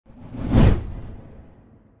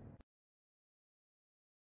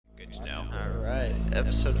now. Alright,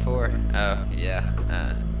 episode 4. Oh,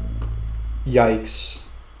 yeah. Yikes.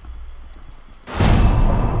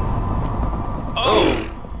 Oh!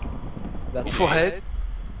 That's What?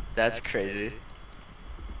 That's crazy.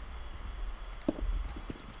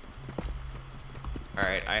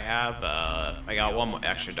 Alright, I got one more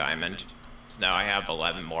extra diamond. So now I have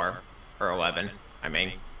 11 more. Or 11. I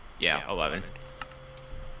mean, yeah, 11.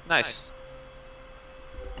 Nice.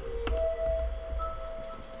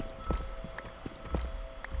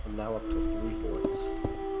 I'm now up to 3/4.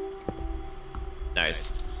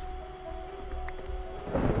 Nice.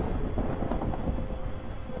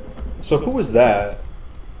 So who was that?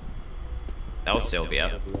 That was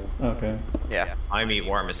Sylvia. Okay. Yeah. I meet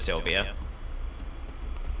warm as Sylvia.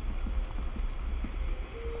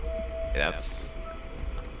 That's...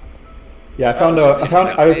 Yeah, I found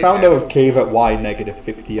a cave at Y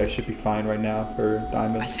 -50. I should be fine right now for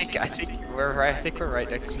diamonds. I think we're right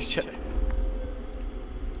next to each other.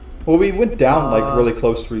 Well, we went down like really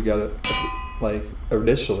close to each other, like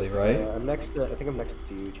initially, right? Yeah, I'm next to. I think I'm next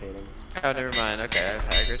to you, Channing. Oh, never mind. Okay, I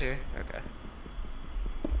have Haggard here. Okay.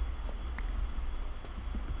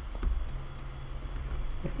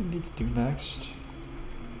 What do we need to do next?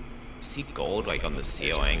 See gold like on the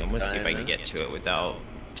ceiling. I'm gonna see if I can get to it without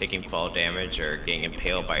taking fall damage or getting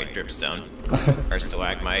impaled by a dripstone. Or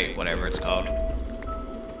stalagmite, whatever it's called.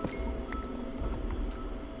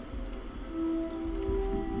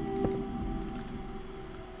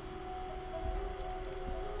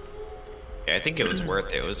 Yeah, I think it was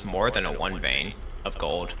worth it. It was more than a 1 vein of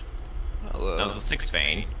gold. Hello. That was a 6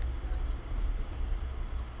 vein.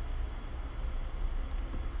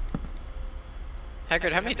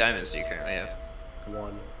 Haggard, how many diamonds do you currently have?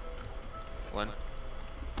 1. 1.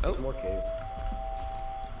 There's Oh, more cave.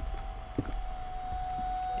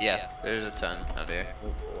 yeah, there's a ton out here. Oh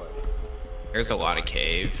boy. There's a lot of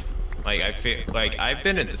cave. Like, I feel like I've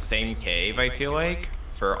been in the same cave, I feel like,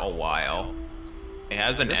 for a while. It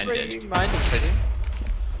hasn't Is this where you ended. mined in city?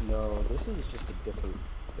 No, this is just a different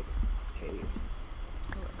like, cave.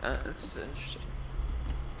 This is interesting.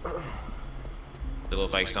 Does it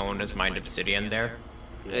look like someone has mined obsidian there?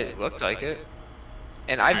 It looked like it.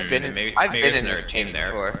 And I've been in, maybe I've been there's in this another team team there.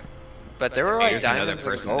 before. But there were Maybe like there's another diamonds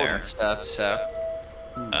and person gold there. and stuff, so.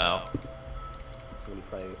 Oh. Somebody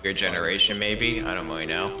probably. Your generation, maybe? I don't really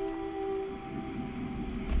know.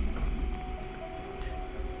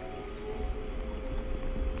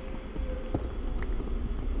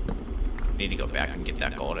 Need to go back and get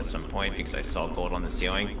that gold at some point because I saw gold on the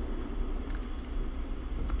ceiling.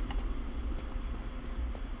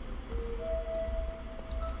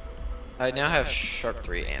 I now have sharp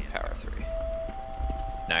 3 and power 3.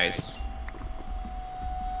 Nice.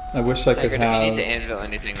 I wish I could Haggard, if you need to have. anvil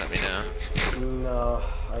anything, let me know. No,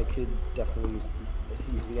 I could definitely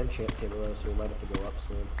use the enchant table though, so we might have to go up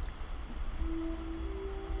soon.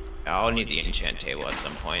 I'll need the enchant table at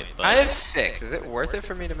some point, but I have 6. Is it worth it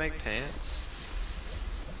for me to make pants?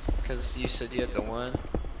 Because you said you had the 1.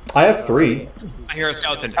 I have 3. I hear a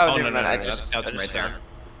skeleton. Oh, Oh, never no, mind. no, I no, just, that's a skeleton right there. found-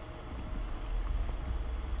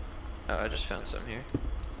 Oh, I just found some here.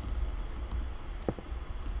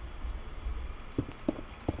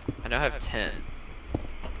 I now have 10.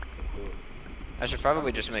 I should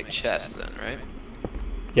probably just make chests then, right? I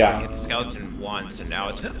Yeah. hit the skeleton once and now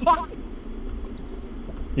it's...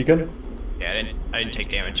 You good? Yeah, I didn't take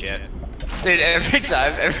damage yet. Dude, every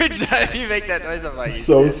time you make that noise, I'm like,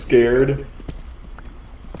 So scared.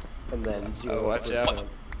 And then zero. Oh, watch out.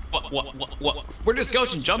 What? Where did the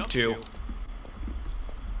skeleton jump to?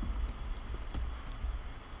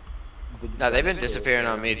 No, they've been disappearing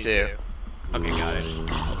on me too. Okay, got it.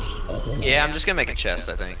 Yeah, I'm just gonna make a chest,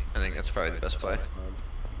 I think. I think that's probably the best play.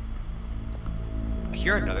 I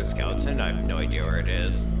hear another skeleton. I have no idea where it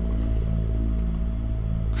is.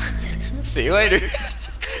 See you later.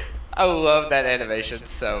 I love that animation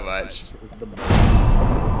so much.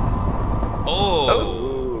 Oh!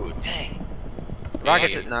 Oh, dang.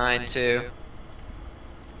 Rocket's at 9 too.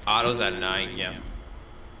 Otto's at 9, yeah.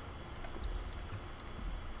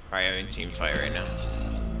 Probably having team fight right now.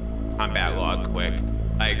 Combat log, quick.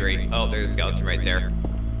 I agree. Oh, there's a skeleton right there.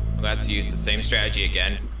 I'm gonna have to use the same strategy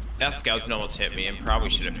again. That skeleton almost hit me and probably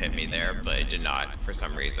should have hit me there, but it did not for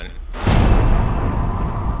some reason.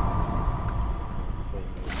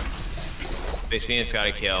 Space Phoenix got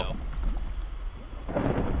a kill.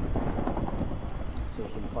 So he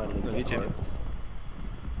can finally Oh, you get too. hard.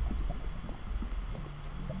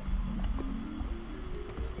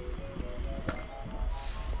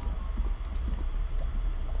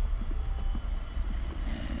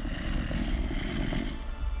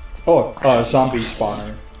 Oh, zombie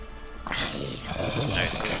spawner.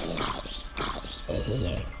 Nice.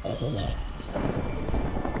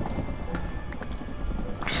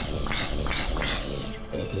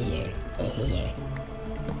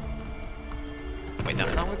 Wait,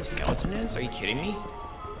 that's not where the skeleton is? Are you kidding me?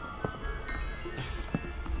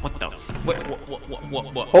 What the?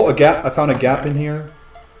 What? Oh, a gap. I found a gap in here.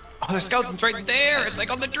 Oh, the skeleton's right there! It's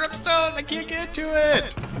like on the dripstone! I can't get to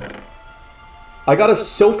it! I got a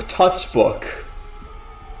Silk Touch book.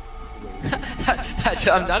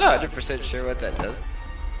 I'm not 100% sure what that does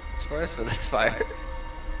for us, but that's fire.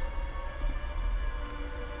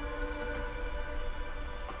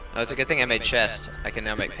 Oh, it's a good thing I made chest. I can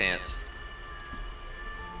now make pants.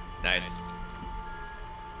 Nice.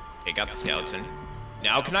 Okay, got the skeleton.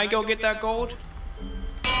 Now can I go get that gold?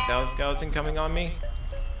 That skeleton coming on me?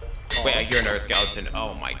 Wait, I hear another skeleton.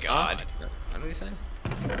 Oh my god. What are you saying? I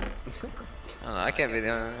don't know, I can't be the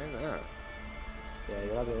only one. Yeah,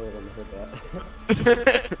 you're not the only one to hit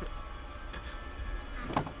that.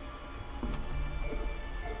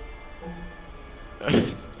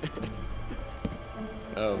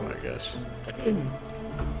 Oh my gosh.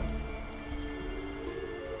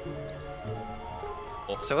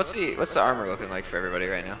 So what's the armor looking like for everybody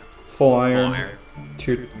right now? Full iron.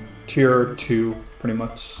 Tier 2, pretty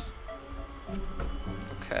much.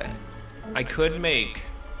 Okay. I could make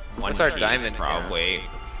one What's our piece, diamond probably.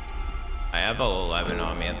 I have a 11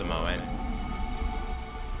 on me at the moment.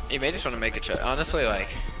 You may just want to make a chest. Honestly,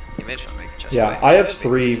 like, you may just want to make a chest. Yeah, I have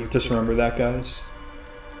 3. Just remember that, guys.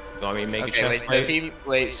 You want me to make a Okay, chest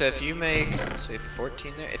plate? so if you make, say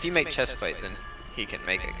 14 there, if you make chest plate, then he can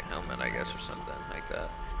make a helmet, I guess, or something like that.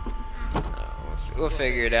 We'll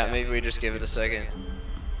figure it out. Maybe we just give it a second.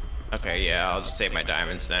 Okay, yeah, I'll just save my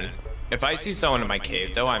diamonds then. If I see someone in my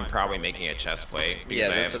cave, though, I'm probably making a chest plate because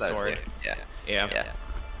I have a sword. Yeah.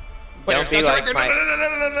 Wait, Don't be like my.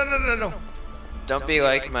 No. Don't be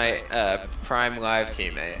like my Prime Live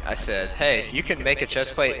teammate. I said, hey, you can make a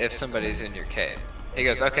chest plate if somebody's in your cave. He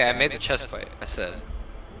goes, okay, I made the chest plate. I said,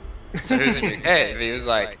 so who's in your cave? He was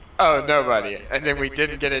like, oh, nobody. And then we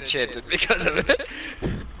didn't get enchanted because of it.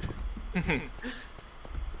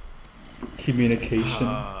 Communication.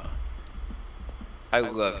 I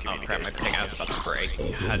love Oh communication. crap, my pickaxe about to break.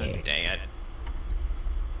 God dang it.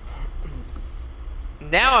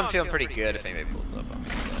 Now I'm feeling pretty good if anybody pulls up on me,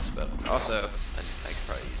 I guess. But also, I could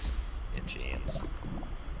probably use enchants.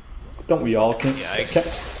 Don't we all?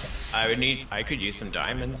 I could use some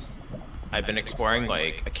diamonds. I've been exploring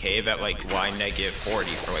like a cave at like Y-40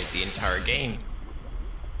 for like the entire game.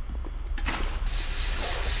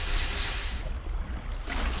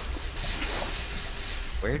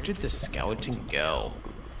 Where did the skeleton go?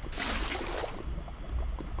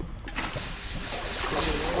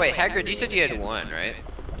 Wait, Hagrid, you said you had 1, right?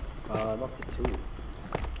 I'm up to 2.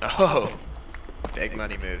 Oh, big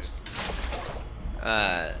money moves.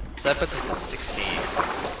 So that puts us at 16.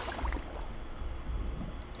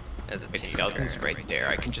 As a Wait, the team skeleton's currently. right there.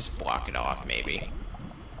 I can just block it off, maybe.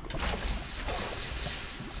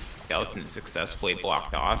 Skeleton successfully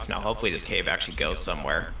blocked off. Now, hopefully, this cave actually goes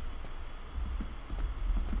somewhere.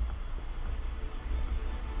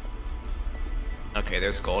 Okay,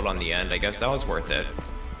 there's gold on the end. I guess that was worth it.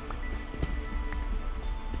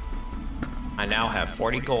 I now have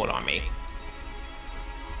 40 gold on me.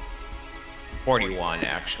 41,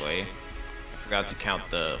 actually. I forgot to count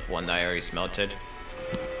the one that I already smelted.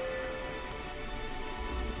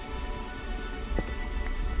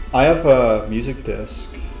 I have a music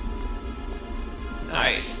disc.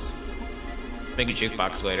 Nice. Let's make a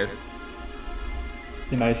jukebox later.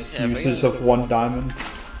 Nice Yeah, uses of 1 diamond.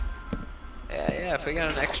 Yeah, if we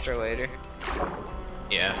got an extra later.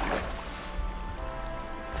 Yeah.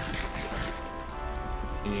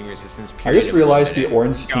 Any resistance I period just of realized 1 the minute.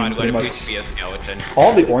 orange team God, let pretty it much. please be a skeleton.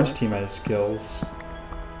 All the orange team has skills.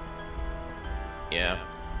 Yeah.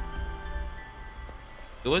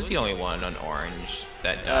 Who was the only one on orange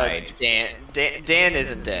that died? Dan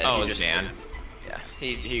isn't dead. Oh, He it was just Dan. Yeah,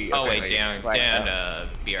 he. Oh wait, apparently Dan, wiped out.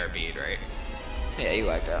 BRB'd, right? Yeah, he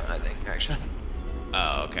wiped out, I think, actually.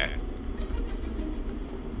 Oh, okay.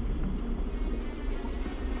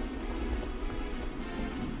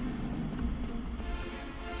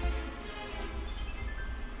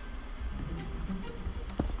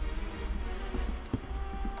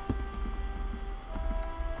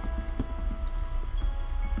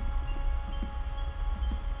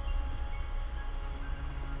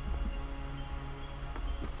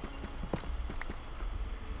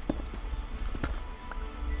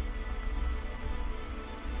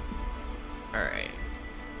 Alright.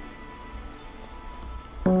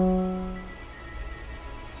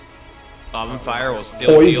 Bomb and fire will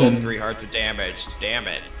still Poison. deal 3 hearts of damage. Damn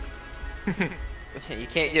it. You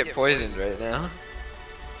can't get poisoned right now.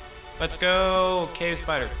 Let's go, cave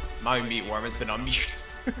spider. My meat worm has been unmuted.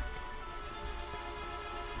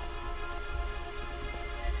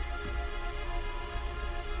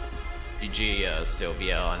 GG,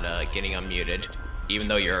 Sylvia, on getting unmuted, even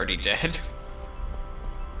though you're already dead.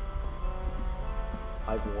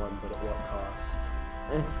 I've won, but at what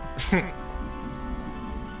cost?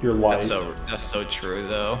 Your life. That's so true,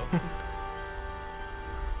 though.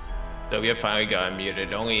 Sylvia finally got unmuted.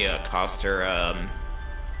 It only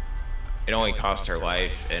cost her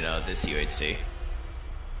life in this UHC.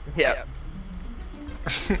 Yep.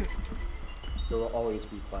 There will always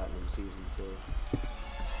be Platinum Season 2.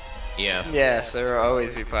 Yeah. Yes, there will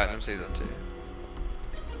always be Platinum Season 2.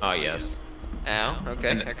 Oh, yes. Ow,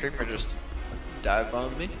 okay, that creeper just dive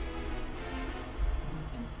bombed me.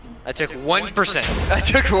 I took 1%. I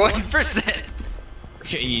took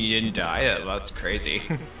 1%! You didn't die? That's crazy.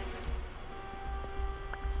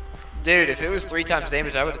 Dude, if it was 3 times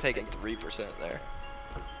damage, I would have taken 3% there.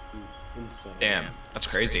 Insane. Damn, that's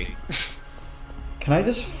crazy. Can I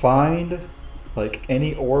just find, like,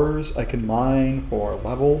 any ores I can mine for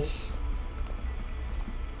levels?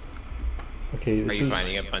 Okay, this Are you is...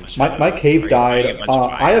 finding a bunch my cave died.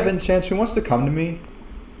 I have iron? enchants. Who wants to come to me?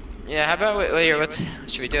 Yeah, how about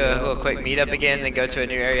should we do a little quick meetup again, then go to a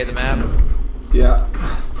new area of the map? Yeah.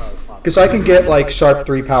 Because I can get, like, Sharp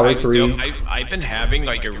 3, Power 3. I've been having,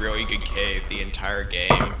 like, a really good cave the entire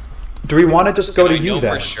game. Do we want to just go to I know you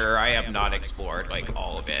then? for sure I have not explored, like,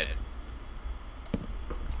 all of it.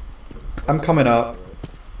 I'm coming up.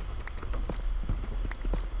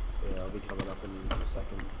 Yeah, I'll be coming up in a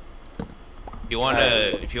second.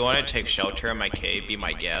 If you wanna take shelter in my cave, be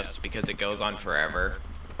my guest, because it goes on forever.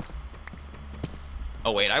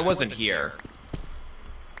 Oh wait, I wasn't here.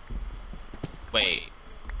 Wait.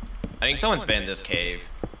 I think someone's been in this cave.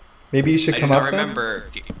 Maybe you should come up then?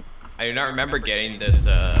 I do not remember getting this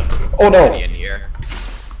oh no! in here.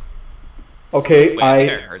 Okay,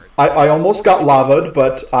 Wait, I almost got lava'd,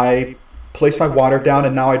 but I placed my water down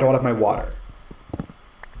and now I don't have my water.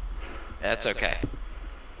 That's okay.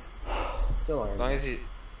 Still As iron. long as you...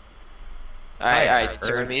 Alright,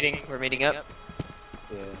 so we're meeting up?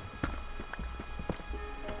 Yeah.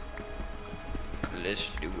 Let's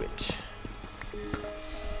do it.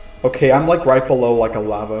 Okay, I'm like right below like a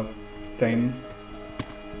lava thing.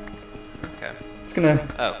 Okay. It's gonna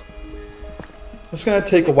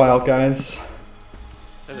take a while, guys.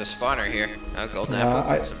 There's a spawner here. Oh, golden Yeah,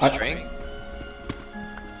 apple, some string.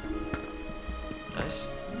 Nice.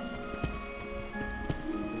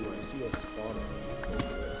 Ooh, I see a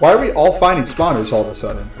spawner. Why are we all finding spawners all of a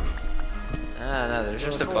sudden? Ah, no, there's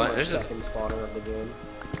just a There's bunch. a There's a... second spawner of the game.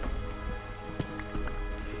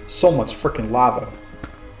 So much freaking lava.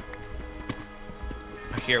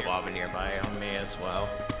 I hear lava nearby on me as well.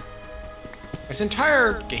 This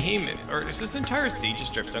entire game, or is this entire sea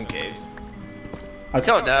just dripstone caves? I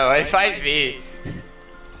don't know, it might be.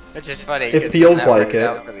 It's just funny. It 'cause feels that like works it.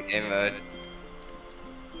 out for the game mode.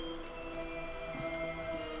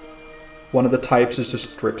 One of the types is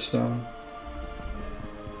just dripstone.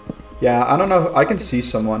 Yeah, I don't know. I can see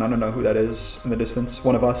someone. I don't know who that is in the distance.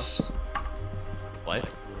 One of us. What?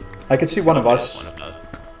 I can see one of us. One of us.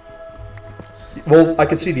 Well, I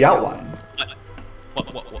can see the outline. What?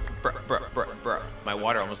 Bruh. My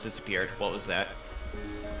water almost disappeared. What was that?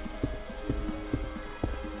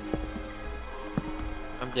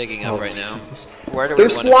 I'm digging up right now. Jesus. Where do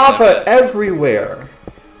There's we want to lava everywhere.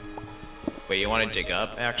 Wait, you want to dig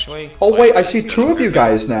up, actually? Oh What? wait, I see two of you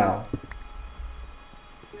guys now.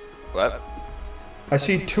 What? I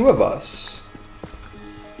see two of us.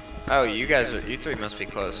 Oh, you three must be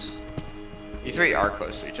close. You three are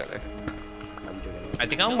close to each other. I'm doing it. I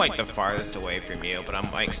think I'm like the farthest away from you, but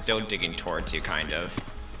I'm like still digging towards you, kind of.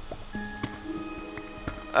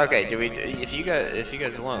 Okay, if you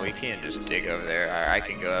guys want, we can just dig over there. I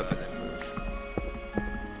can go up and then move.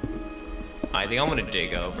 I think I'm gonna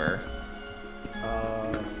dig over.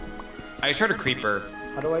 I just heard a creeper.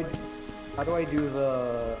 How do I do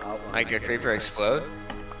the outline? Like a creeper explode?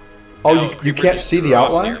 Oh, No, you creeper can't just see the grew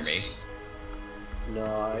up near outlines? me. No,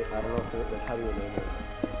 I don't know if they're, like, how do you enable it?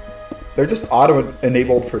 They're just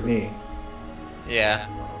auto-enabled for me. Yeah.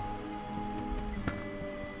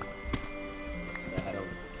 I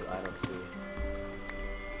don't see.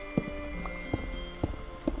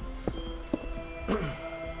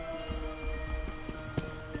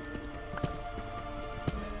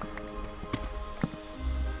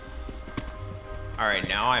 Alright,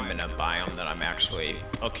 now I'm in a biome that I'm actually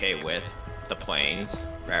okay with. The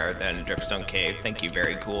plains, rather than Dripstone Cave. Thank you,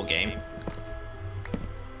 very cool game.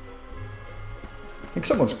 I think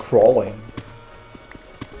someone's crawling.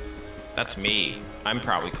 That's me. I'm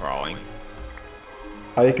probably crawling.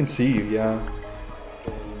 I can see you, yeah.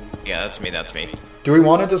 Yeah, that's me, that's me. Do we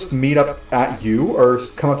want to just meet up at you, or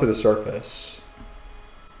come up to the surface?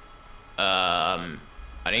 I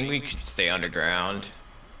think we could stay underground.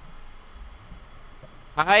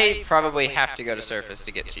 I probably have to go to surface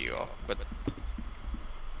to get to you all, but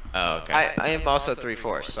Oh, okay. I am also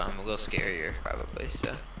 3/4, so I'm a little scarier probably.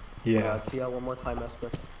 So Yeah. TL one more time,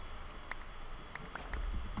 Espik.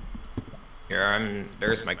 Here,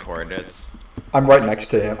 there's my coordinates. I'm right next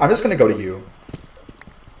to him. I'm just gonna go to you.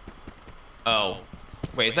 Oh.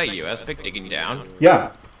 Wait, is that you, Espik, digging down?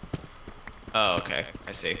 Yeah, Oh, okay.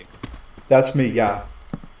 I see. that's me, yeah.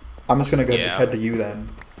 I'm just gonna go Yeah. head to you then.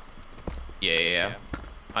 Yeah.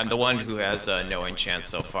 I'm the one who has no enchant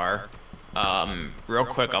so far. Real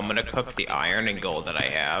quick, I'm gonna cook the iron and gold that I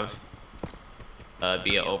have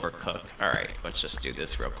via overcook. Alright, let's just do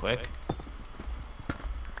this real quick.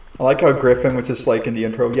 I like how Griffin was just like in the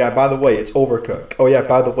intro, yeah, by the way, it's overcook. Oh yeah,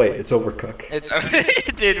 by the way, it's overcook. it's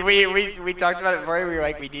dude, we talked about it before. We were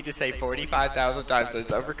like, we need to say 45,000 times that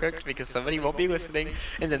it's overcooked because somebody won't be listening,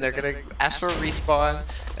 and then they're gonna ask for a respawn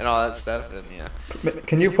and all that stuff. And yeah.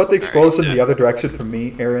 Can you put the explosion in the other direction from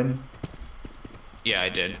me, Aaron? Yeah, I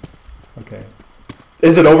did. Okay.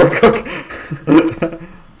 Is it overcooked?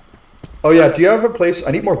 Oh yeah, do you have a place?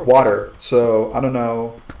 I need more water, so I don't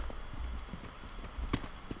know.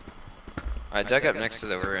 I dug up next to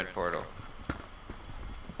the ruined portal.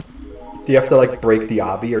 Do you have to like break the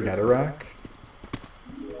obby or netherrack?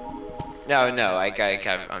 No,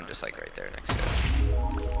 I'm just like right there next to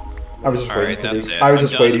it. I was just waiting Alright, for that's the. it. I was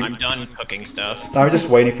just waiting. I'm done cooking stuff. I was just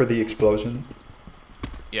waiting for the explosion.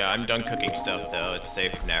 Yeah, I'm done cooking stuff though. It's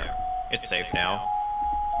safe now. It's safe now.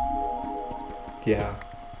 Yeah.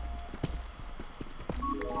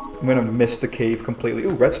 I'm gonna miss the cave completely.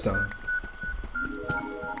 Ooh, redstone.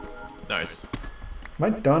 Nice. Am I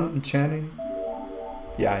done enchanting?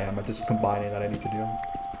 Yeah, I am. I'm just combining that I need to do.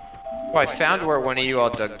 Oh, I found where one of you all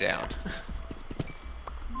dug down.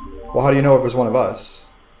 Well, how do you know it was one of us?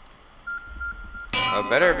 Oh,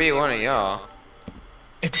 better be one of y'all.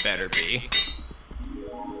 It better be.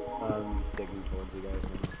 I'm digging towards you guys,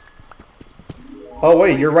 man. Oh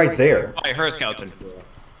wait, you're right there. Oh, I heard a skeleton. Yeah.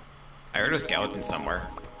 I heard a skeleton somewhere.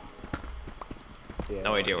 Yeah.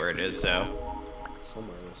 No idea where it is though.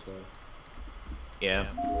 Somewhere this way. Yeah.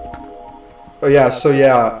 Oh yeah, so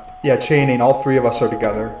yeah, chaining. All three of us are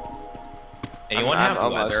together. Anyone I'm have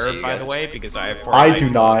almost leather, to you by guys. the way? Because I have 49 I do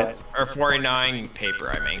not. Or 49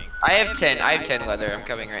 paper, I mean. I have 10 leather. I'm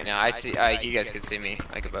coming right now. I see. You guys can see me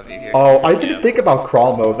like above you here. Oh, I didn't Yeah. think about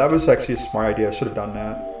crawl mode. That was actually a smart idea. I should have done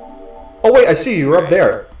that. Oh wait, I see you. You're up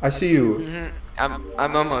there. I see you.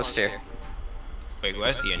 I'm almost here. Wait, who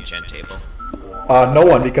has the enchant table? No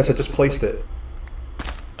one, because I just placed it.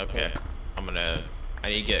 Okay. I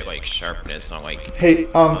need to get like sharpness on like. Hey,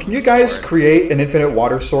 can you guys sword. create an infinite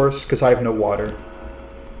water source? Because I have no water.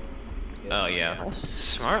 Oh yeah.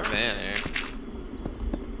 Smart man here.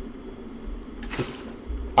 Just,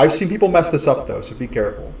 I've seen people mess this up though, so be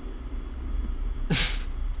careful.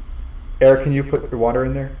 Eric, can you put your water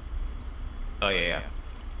in there? Oh yeah.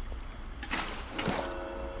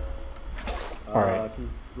 All right. Can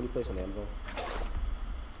you place an anvil?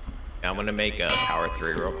 Yeah, I'm gonna make a power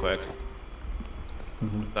 3 real quick.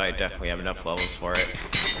 So I definitely have enough levels for it.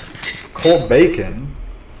 Cold bacon.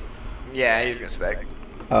 Yeah, he's gonna spec.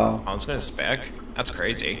 Oh. I was gonna spec. That's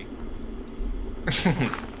crazy.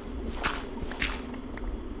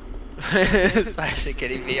 Classic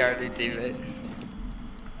getting VR new teammate.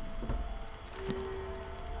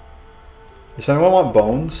 Does anyone want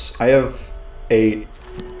bones? I have 8.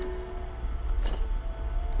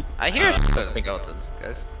 I hear skeletons,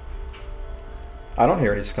 guys. I don't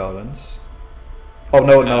hear any skeletons. Oh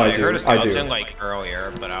no, no, I I do. heard a I skeleton do. like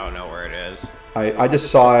earlier, but I don't know where it is. I just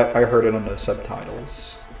saw it. I heard it on the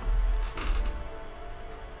subtitles.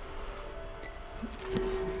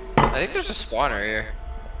 I think there's a spawner here.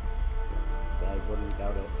 I wouldn't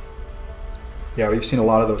doubt it. Yeah, we've seen a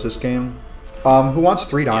lot of those this game. Who wants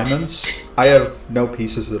 3 diamonds? I have no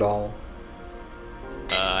pieces at all.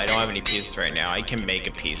 I don't have any pieces right now. I can make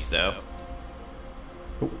a piece though.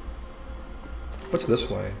 What's this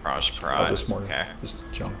way? Prosh Oh, prod. this more. Okay. Just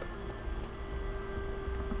junk.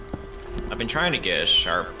 I've been trying to get a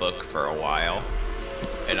sharp book for a while,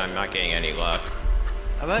 and I'm not getting any luck.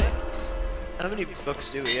 How many books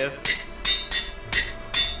do we have?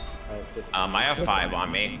 I have 50. I have 5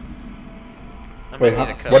 on me. I'm Wait, gonna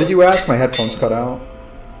need a couple. what did you ask? My headphones cut out.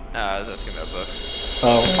 I was asking about books.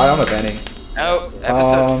 Oh, I don't have any. Oh,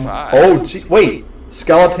 episode 5. Oh, gee, wait.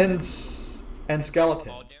 Skeletons and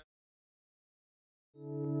skeletons.